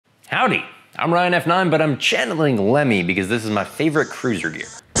Howdy, I'm Ryan F9, but I'm channeling Lemmy because this is my favorite cruiser gear.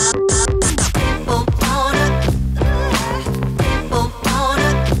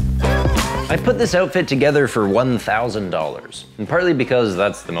 I put this outfit together for $1,000, and partly because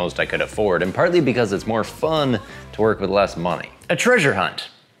that's the most I could afford, and partly because it's more fun to work with less money. A treasure hunt.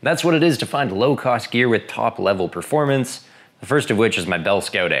 That's what it is to find low-cost gear with top-level performance, the first of which is my Bell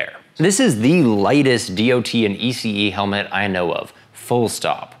Scout Air. This is the lightest DOT and ECE helmet I know of, full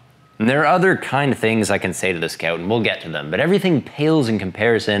stop. And there are other kind things I can say to the Scout, and we'll get to them, but everything pales in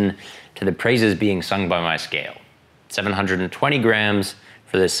comparison to the praises being sung by my scale. 720 grams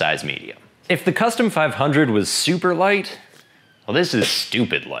for this size medium. If the Custom 500 was super light, well, this is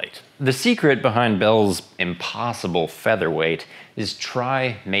stupid light. The secret behind Bell's impossible featherweight is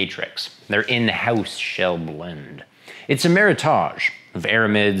Tri-Matrix, their in-house shell blend. It's a meritage of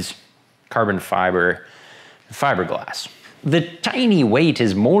aramids, carbon fiber, and fiberglass. The tiny weight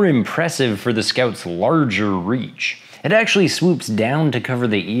is more impressive for the Scout's larger reach. It actually swoops down to cover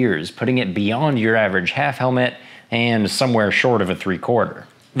the ears, putting it beyond your average half helmet and somewhere short of a 3/4.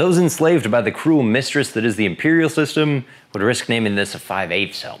 Those enslaved by the cruel mistress that is the Imperial system would risk naming this a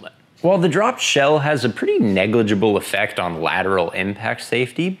 5/8 helmet. While the dropped shell has a pretty negligible effect on lateral impact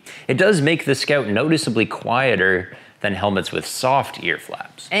safety, it does make the Scout noticeably quieter than helmets with soft ear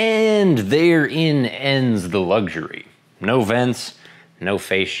flaps. And therein ends the luxury. No vents, no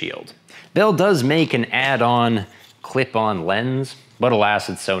face shield. Bell does make an add-on clip-on lens, but alas,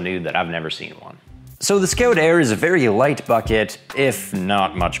 it's so new that I've never seen one. So the Scout Air is a very light bucket, if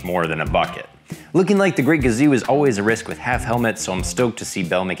not much more than a bucket. Looking like the Great Gazoo is always a risk with half helmets, so I'm stoked to see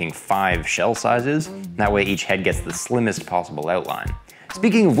Bell making 5 shell sizes. That way each head gets the slimmest possible outline.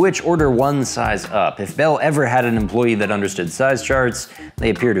 Speaking of which, order one size up. If Bell ever had an employee that understood size charts, they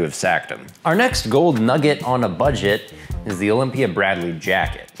appear to have sacked him. Our next gold nugget on a budget is the Olympia Bradley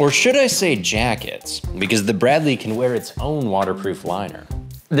jacket. Or should I say jackets, because the Bradley can wear its own waterproof liner.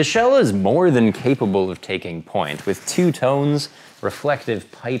 The shell is more than capable of taking point, with 2 tones, reflective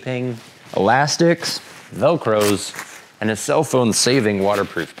piping, elastics, velcros, and a cell phone saving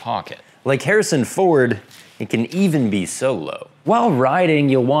waterproof pocket. Like Harrison Ford, it can even be solo. While riding,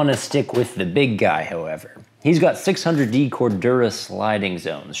 you'll want to stick with the big guy, however. He's got 600D Cordura sliding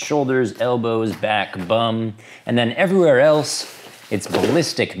zones, shoulders, elbows, back, bum, and then everywhere else, it's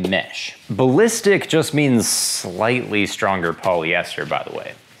ballistic mesh. Ballistic just means slightly stronger polyester, by the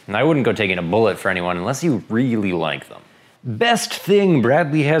way. And I wouldn't go taking a bullet for anyone unless you really like them. Best thing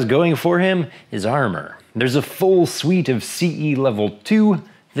Bradley has going for him is armor. There's a full suite of CE Level 2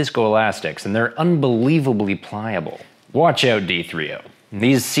 viscoelastics, and they're unbelievably pliable. Watch out, D3O.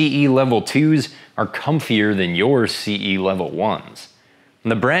 These CE Level 2s are comfier than your CE Level 1s.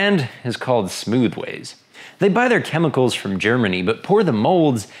 The brand is called Smoothways. They buy their chemicals from Germany, but pour the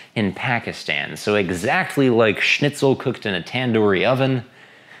molds in Pakistan, so exactly like schnitzel cooked in a tandoori oven.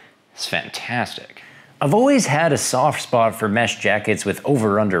 It's fantastic. I've always had a soft spot for mesh jackets with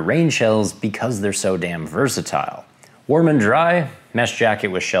over-under rain shells because they're so damn versatile. Warm and dry, mesh jacket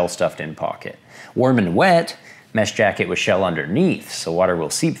with shell stuffed in pocket. Warm and wet, mesh jacket with shell underneath, so water will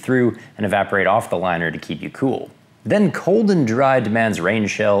seep through and evaporate off the liner to keep you cool. Then cold and dry demands rain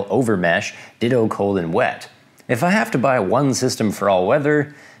shell over mesh, ditto cold and wet. If I have to buy one system for all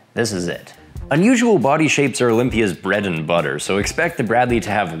weather, this is it. Unusual body shapes are Olympia's bread and butter, so expect the Bradley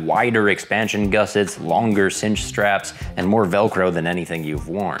to have wider expansion gussets, longer cinch straps, and more Velcro than anything you've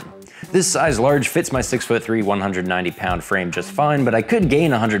worn. This size large fits my 6'3", 190-pound frame just fine, but I could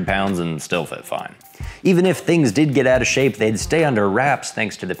gain 100 pounds and still fit fine. Even if things did get out of shape, they'd stay under wraps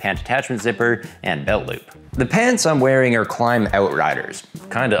thanks to the pant attachment zipper and belt loop. The pants I'm wearing are Climb Outriders.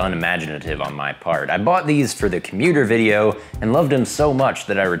 Kinda unimaginative on my part. I bought these for the commuter video and loved them so much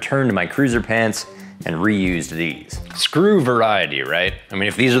that I returned my cruiser pants and reused these. Screw variety, right? I mean,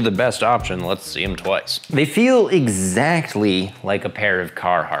 if these are the best option, let's see them twice. They feel exactly like a pair of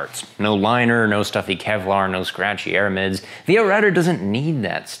Carhartts. No liner, no stuffy Kevlar, no scratchy aramids. The Outrider doesn't need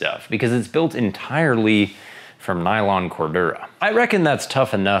that stuff because it's built entirely from nylon Cordura. I reckon that's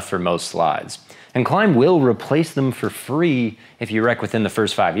tough enough for most slides. And Climb will replace them for free if you wreck within the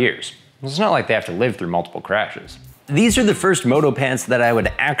first 5 years. It's not like they have to live through multiple crashes. These are the first moto pants that I would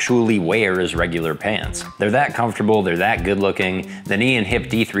actually wear as regular pants. They're that comfortable, they're that good looking, the knee and hip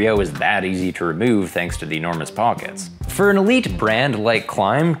D3O is that easy to remove thanks to the enormous pockets. For an elite brand like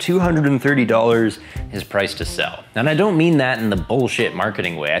Climb, $230 is priced to sell. And I don't mean that in the bullshit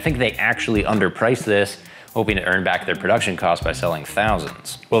marketing way. I think they actually underpriced this, hoping to earn back their production costs by selling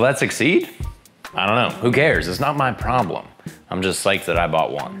thousands. Will that succeed? I don't know, who cares? It's not my problem. I'm just psyched that I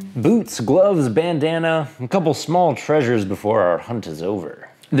bought one. Boots, gloves, bandana, a couple small treasures before our hunt is over.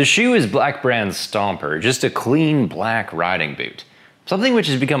 The shoe is Black Brand's Stomper, just a clean black riding boot. Something which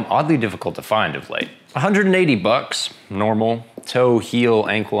has become oddly difficult to find of late. 180 bucks, normal. Toe, heel,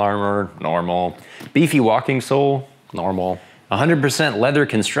 ankle armor, normal. Beefy walking sole, normal. 100% leather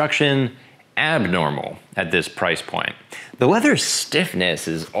construction, abnormal at this price point. The leather stiffness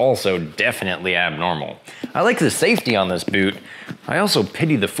is also definitely abnormal. I like the safety on this boot. I also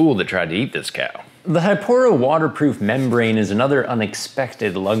pity the fool that tried to eat this cow. The Hypora waterproof membrane is another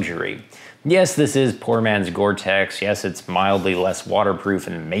unexpected luxury. Yes, this is poor man's Gore-Tex. Yes, it's mildly less waterproof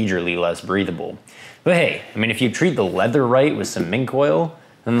and majorly less breathable. But hey, I mean, if you treat the leather right with some mink oil,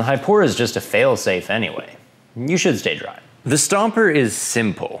 then the Hypora is just a fail-safe anyway. You should stay dry. The Stomper is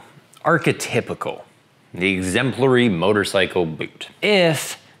simple, archetypical, the exemplary motorcycle boot.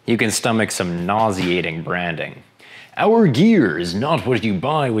 If you can stomach some nauseating branding. Our gear is not what you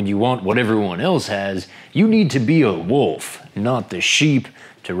buy when you want what everyone else has. You need to be a wolf, not the sheep,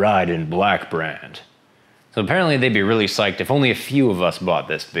 to ride in Black Brand. So apparently they'd be really psyched if only a few of us bought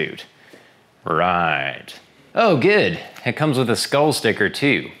this boot. Right. Oh, good. It comes with a skull sticker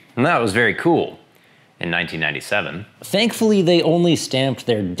too. And that was very cool. In 1997. Thankfully, they only stamped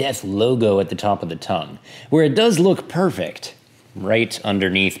their death logo at the top of the tongue, where it does look perfect, right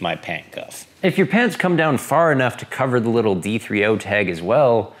underneath my pant cuff. If your pants come down far enough to cover the little D3O tag as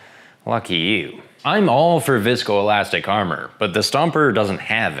well, lucky you. I'm all for viscoelastic armor, but the Stomper doesn't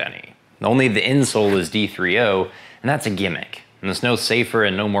have any. Only the insole is D3O, and that's a gimmick. And it's no safer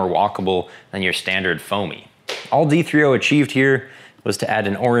and no more walkable than your standard foamy. All D3O achieved here was to add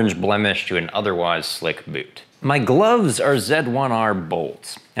an orange blemish to an otherwise slick boot. My gloves are Z1R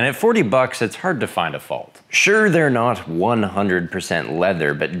bolts, and at 40 bucks, it's hard to find a fault. Sure, they're not 100%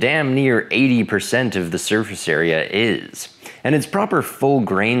 leather, but damn near 80% of the surface area is. And it's proper full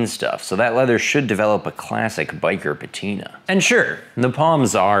grain stuff, so that leather should develop a classic biker patina. And sure, the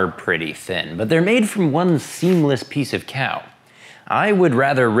palms are pretty thin, but they're made from one seamless piece of cow. I would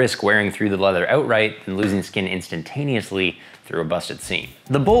rather risk wearing through the leather outright than losing skin instantaneously through a busted seam.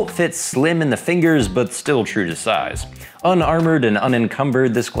 The bolt fits slim in the fingers, but still true to size. Unarmored and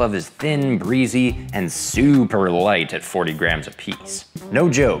unencumbered, this glove is thin, breezy, and super light at 40 grams a piece. No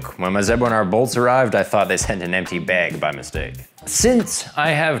joke, when my Z1R bolts arrived, I thought they sent an empty bag by mistake. Since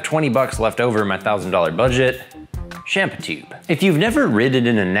I have 20 bucks left over in my $1,000 budget, shampoo tube. If you've never ridden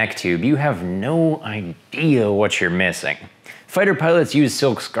in a neck tube, you have no idea what you're missing. Fighter pilots use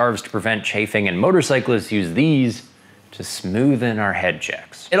silk scarves to prevent chafing, and motorcyclists use these to smoothen our head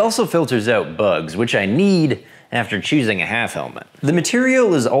checks. It also filters out bugs, which I need after choosing a half helmet. The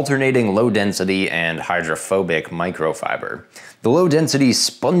material is alternating low density and hydrophobic microfiber. The low density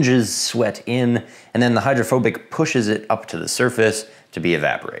sponges sweat in, and then the hydrophobic pushes it up to the surface to be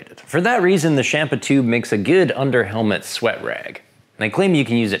evaporated. For that reason, the shampoo tube makes a good under helmet sweat rag. And they claim you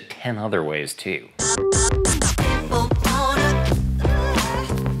can use it 10 other ways too.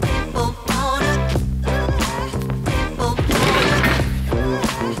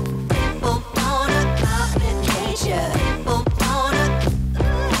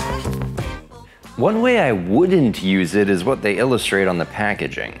 One way I wouldn't use it is what they illustrate on the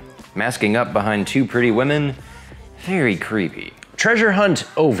packaging. Masking up behind two pretty women, very creepy. Treasure hunt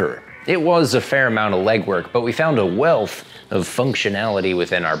over. It was a fair amount of legwork, but we found a wealth of functionality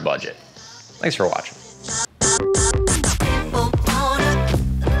within our budget. Thanks for watching.